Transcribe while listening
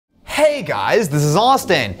Hey guys, this is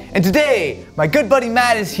Austin, and today my good buddy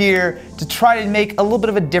Matt is here to try to make a little bit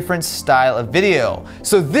of a different style of video.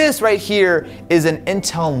 So this right here is an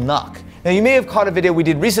Intel NUC. Now you may have caught a video we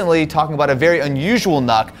did recently talking about a very unusual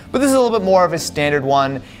NUC, but this is a little bit more of a standard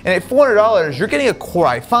one. And at $400, you're getting a Core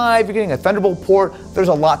i5, you're getting a Thunderbolt port, there's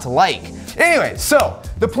a lot to like. Anyway, so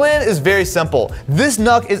the plan is very simple. This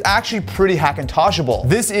NUC is actually pretty Hackintoshable.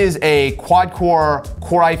 This is a quad-core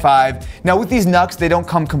Core i5. Now with these NUCs, they don't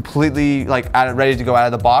come completely ready to go out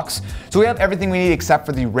of the box. So we have everything we need except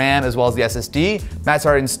for the RAM as well as the SSD. Matt's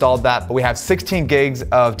already installed that, but we have 16 gigs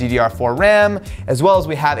of DDR4 RAM, as well as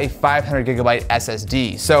we have a 500 gigabyte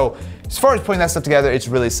SSD. So as far as putting that stuff together, it's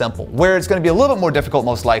really simple. Where it's going to be a little bit more difficult,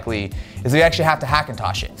 most likely, is we actually have to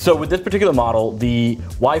Hackintosh it. So with this particular model, the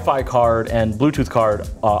Wi-Fi card and Bluetooth card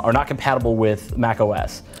are not compatible with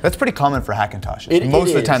macOS. That's pretty common for Hackintoshes. Most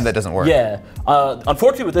of the time that doesn't work. Yeah.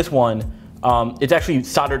 Unfortunately with this one, it's actually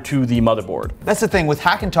soldered to the motherboard. That's the thing with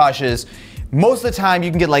Hackintoshes. Most of the time you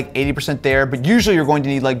can get like 80% there, but usually you're going to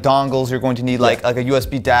need like dongles, you're going to need like a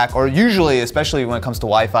USB DAC, or usually, especially when it comes to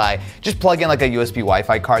Wi-Fi, just plug in like a USB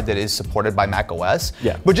Wi-Fi card that is supported by macOS.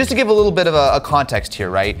 Yeah. But just to give a little bit of a context here,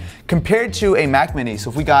 right? Compared to a Mac Mini, so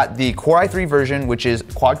if we got the Core i3 version, which is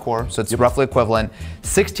quad core, so it's roughly equivalent,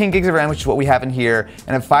 16 gigs of RAM, which is what we have in here,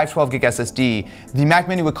 and a 512 gig SSD, the Mac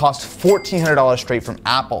Mini would cost $1,400 straight from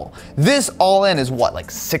Apple. This all in is what, like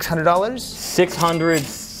 $600?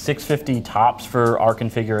 $600, $650 tops for our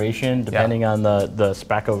configuration, depending on the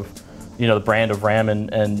spec of, the brand of RAM and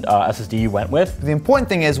SSD you went with. The important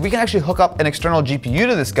thing is we can actually hook up an external GPU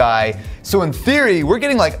to this guy. So in theory, we're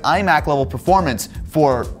getting like iMac level performance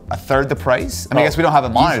for a third the price. I mean, I guess we don't have a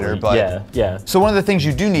monitor, but yeah. So one of the things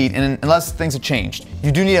you do need, and unless things have changed,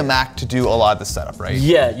 you do need a Mac to do a lot of the setup, right?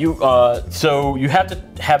 Yeah, so you have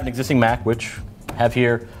to have an existing Mac, which I have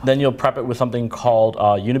here. Then you'll prep it with something called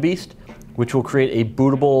Unibeast, which will create a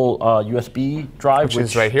bootable USB drive, which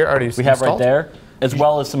is right here, already we have right there, as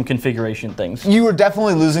well as some configuration things. You were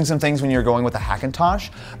definitely losing some things when you were going with a Hackintosh,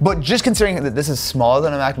 but just considering that this is smaller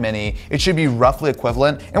than a Mac Mini, it should be roughly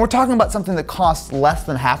equivalent, and we're talking about something that costs less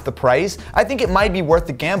than half the price. I think it might be worth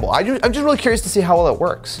the gamble. I'm just really curious to see how well it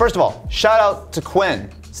works. First of all, shout out to Quinn.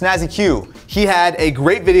 Snazzy Q. He had a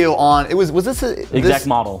great video on, was this the exact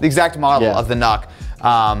model of the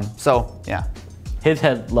NUC. So yeah. His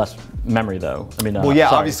had less memory though. I mean, well, yeah,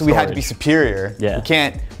 obviously we had to be superior. Yeah.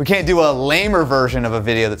 We can't do a lamer version of a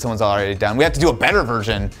video that someone's already done. We have to do a better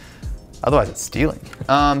version. Otherwise, it's stealing.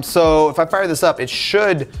 So if I fire this up, it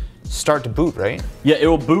should start to boot, right? Yeah, it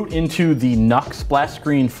will boot into the NUC splash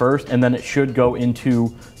screen first, and then it should go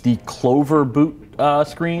into the Clover boot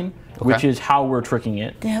screen. Okay. Which is how we're tricking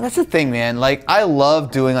it. Yeah, that's the thing, man. Like, I love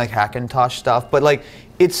doing like Hackintosh stuff, but like,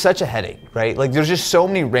 it's such a headache, right? Like, there's just so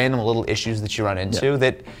many random little issues that you run into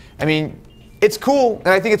that, I mean, it's cool, and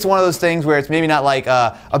I think it's one of those things where it's maybe not like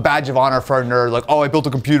a badge of honor for a nerd, like, oh, I built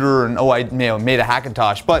a computer and oh, I made a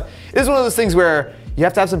Hackintosh. But it's one of those things where you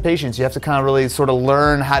have to have some patience. You have to kind of really sort of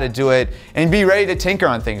learn how to do it and be ready to tinker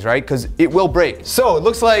on things, right? Because it will break. So it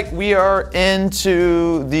looks like we are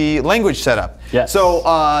into the language setup. Yeah. So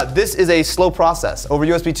this is a slow process. Over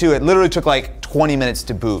USB 2, it literally took like 20 minutes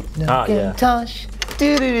to boot. Hackintosh,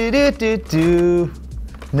 do do do do do.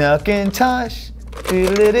 Hackintosh,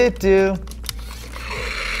 do do do do.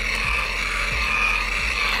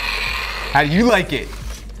 How do you like it?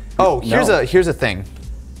 Oh, here's a thing.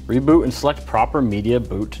 Reboot and select proper media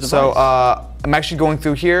boot to device. So I'm actually going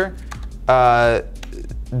through here.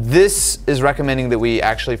 This is recommending that we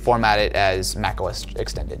actually format it as macOS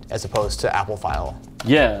extended as opposed to Apple file.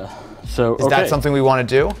 Yeah. So is that something we want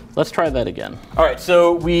to do? Let's try that again. All right.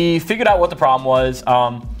 So we figured out what the problem was.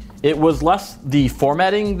 It was less the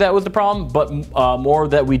formatting that was the problem, but more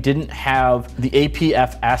that we didn't have the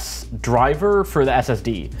APFS driver for the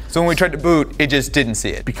SSD. So when we tried to boot, it just didn't see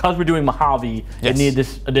it. Because we're doing Mojave, it needed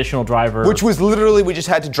this additional driver. Which was literally, we just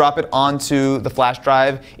had to drop it onto the flash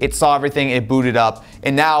drive. It saw everything, it booted up,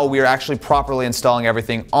 and now we are actually properly installing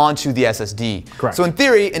everything onto the SSD. Correct. So in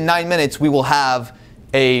theory, in 9 minutes, we will have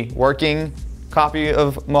a working copy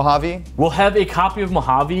of Mojave. We'll have a copy of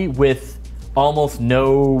Mojave with almost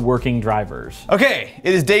no working drivers. Okay,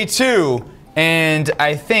 it is day 2, and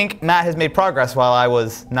I think Matt has made progress while I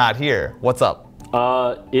was not here. What's up?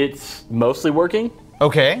 It's mostly working.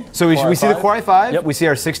 Okay, so we see the Core i5, yep. We see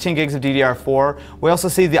our 16 gigs of DDR4, we also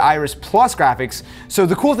see the Iris Plus graphics. So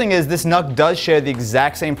the cool thing is this NUC does share the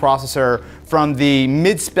exact same processor from the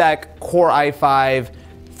mid-spec Core i5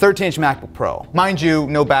 13-inch MacBook Pro. Mind you,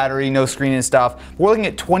 no battery, no screen and stuff. We're looking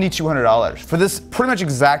at $2,200 for this pretty much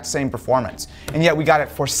exact same performance. And yet we got it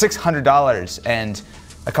for $600 and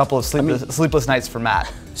a couple of sleepless nights for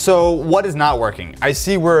Matt. So what is not working? I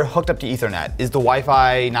see we're hooked up to Ethernet. Is the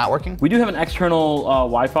Wi-Fi not working? We do have an external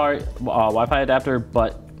Wi-Fi adapter,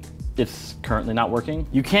 but it's currently not working.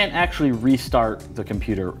 You can't actually restart the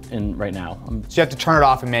computer right now. So you have to turn it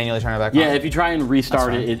off and manually turn it back on? Yeah, if you try and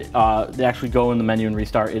restart they actually go in the menu and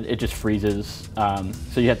restart, it just freezes.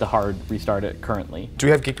 So you have to hard restart it currently. Do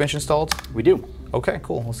we have Geekbench installed? We do. Okay,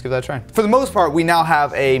 cool. Let's give that a try. For the most part, we now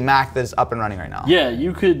have a Mac that's up and running right now. Yeah,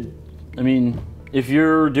 you could, I mean, if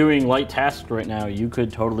you're doing light tasks right now, you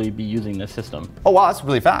could totally be using this system. Oh wow, that's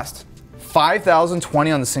really fast.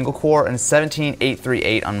 5020 on the single core and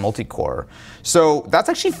 17838 on multi-core. So that's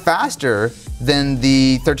actually faster than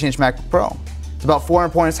the 13-inch MacBook Pro. It's about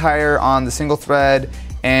 400 points higher on the single thread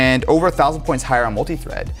and over 1,000 points higher on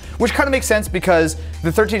multi-thread, which kind of makes sense because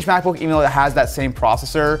the 13-inch MacBook, even though it has that same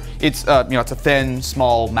processor, it's it's a thin,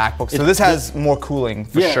 small MacBook, so this has more cooling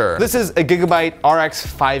for sure. This is a Gigabyte RX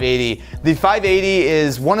 580. The 580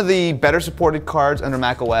 is one of the better supported cards under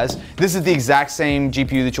macOS. This is the exact same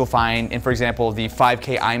GPU that you'll find in, for example, the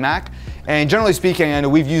 5K iMac. And generally speaking, I know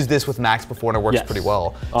we've used this with Macs before and it works pretty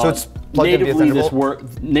well. So it's plugged into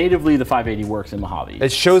Thunderbolt. Natively, the 580 works in Mojave.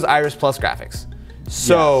 It shows Iris Plus graphics.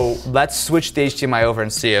 So let's switch the HDMI over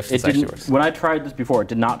and see if this actually works. When I tried this before, it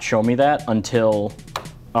did not show me that until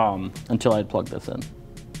I plugged this in.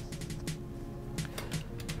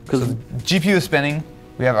 So the GPU is spinning.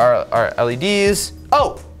 We have our LEDs.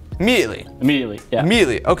 Oh, immediately. Immediately, yeah.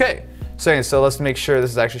 Immediately, okay. So let's make sure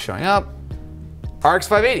this is actually showing up. RX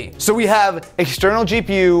 580. So we have external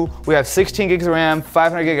GPU, we have 16 gigs of RAM,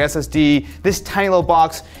 500 gig SSD. This tiny little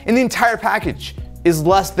box, and the entire package is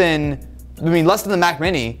less than the Mac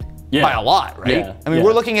Mini by a lot, right? Yeah. I mean,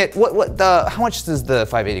 we're looking at how much does the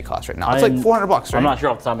 580 cost right now? It's like $400, right? I'm not sure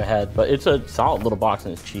off the top of my head, but it's a solid little box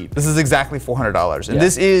and it's cheap. This is exactly $400, and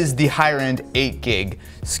this is the higher end 8 gig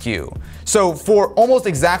SKU. So for almost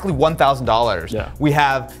exactly $1,000, we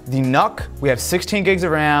have the NUC, we have 16 gigs of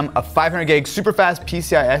RAM, a 500 gig super fast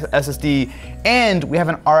PCI SSD, and we have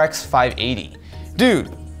an RX 580.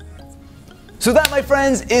 Dude. So that, my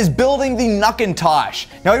friends, is building the Hackintosh.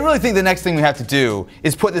 Now I really think the next thing we have to do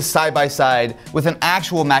is put this side by side with an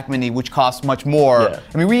actual Mac Mini, which costs much more.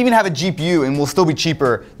 I mean, we even have a GPU and will still be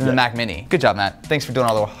cheaper than the Mac Mini. Good job, Matt. Thanks for doing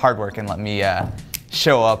all the hard work and letting me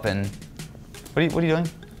show up and, what are you doing?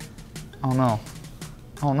 Oh no.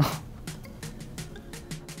 Oh no.